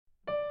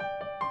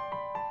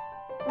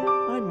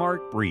I'm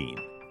Mark Breen.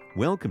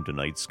 Welcome to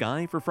Night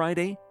Sky for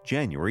Friday,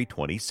 January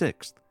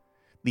 26th.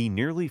 The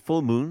nearly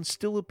full moon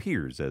still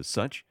appears as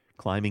such,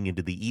 climbing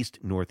into the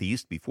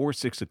east-northeast before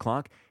 6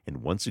 o'clock and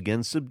once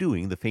again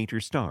subduing the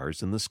fainter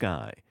stars in the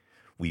sky.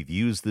 We've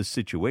used this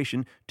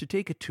situation to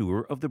take a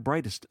tour of the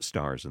brightest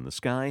stars in the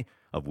sky,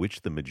 of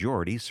which the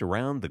majority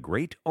surround the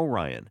great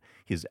Orion,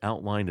 his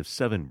outline of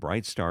 7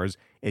 bright stars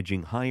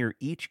edging higher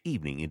each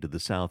evening into the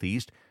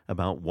southeast,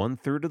 about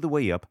 1/3 of the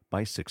way up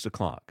by 6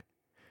 o'clock.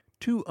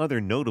 2 other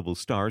notable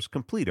stars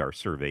complete our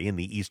survey in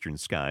the eastern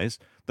skies.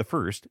 The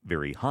first,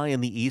 very high in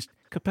the east,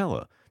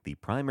 Capella, the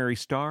primary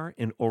star,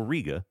 and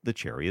Auriga, the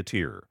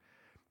charioteer.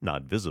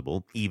 Not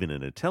visible, even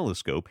in a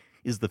telescope,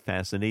 is the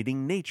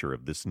fascinating nature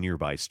of this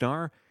nearby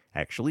star,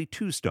 actually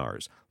 2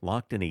 stars,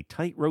 locked in a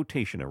tight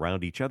rotation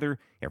around each other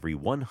every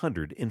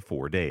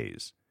 104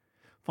 days.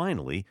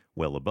 Finally,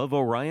 well above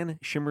Orion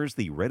shimmers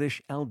the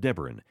reddish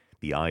Aldebaran,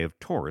 the eye of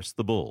Taurus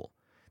the bull.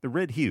 The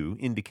red hue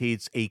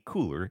indicates a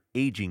cooler,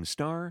 aging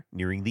star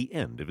nearing the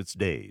end of its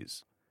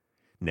days.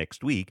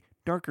 Next week,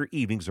 darker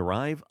evenings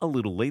arrive a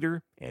little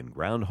later, and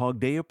Groundhog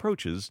Day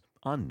approaches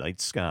on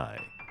Night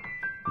Sky.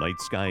 Night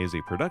Sky is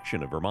a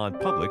production of Vermont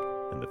Public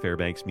and the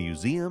Fairbanks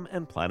Museum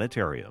and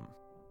Planetarium.